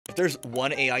If there's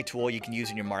one AI tool you can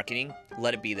use in your marketing,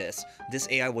 let it be this. This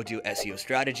AI will do SEO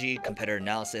strategy, competitor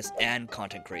analysis, and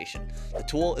content creation. The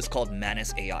tool is called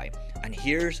Manus AI, and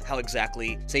here's how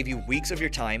exactly save you weeks of your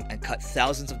time and cut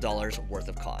thousands of dollars worth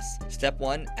of costs. Step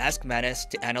 1, ask Manus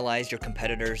to analyze your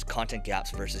competitors' content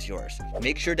gaps versus yours.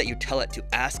 Make sure that you tell it to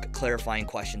ask clarifying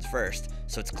questions first,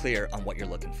 so it's clear on what you're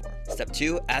looking for. Step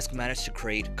 2, ask Manus to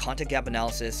create content gap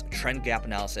analysis, trend gap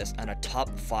analysis, and a top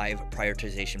 5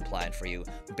 prioritization plan for you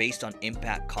based on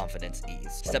impact, confidence,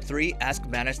 ease. Step 3, ask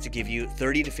Manus to give you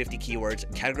 30 to 50 keywords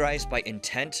categorized by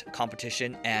intent,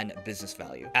 competition, and business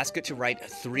value. Ask it to write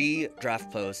 3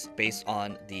 draft posts based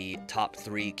on the top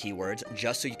 3 keywords,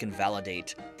 just so you can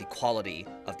validate the quality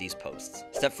of these posts.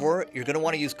 Step 4, you're going to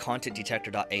want to use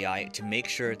contentdetector.ai to make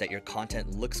sure that your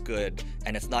content looks good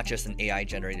and it's not just an AI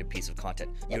generated piece of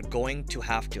content. You're going to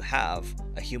have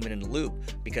a human in the loop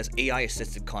because AI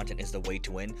assisted content is the way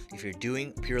to win. If you're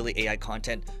doing purely AI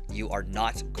content, you are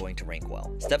not going to rank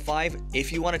well. Step 5,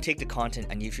 if you want to take the content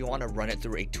and if you want to run it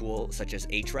through a tool such as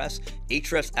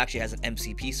Ahrefs actually has an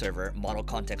MCP server, Model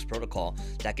Context Protocol,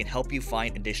 that can help you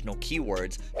find additional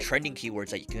keywords, trending keywords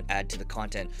that you can add to the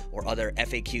content, or other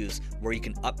FAQs where you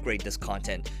can upgrade this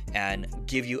content and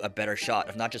give you a better shot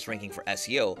of not just ranking for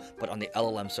SEO, but on the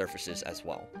LLM surfaces as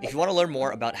well. If you want to learn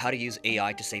more about how to use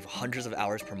AI to save hundreds of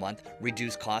hours per month,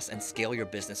 reduce costs, and scale your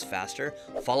business faster,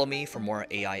 follow me for more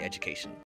AI education.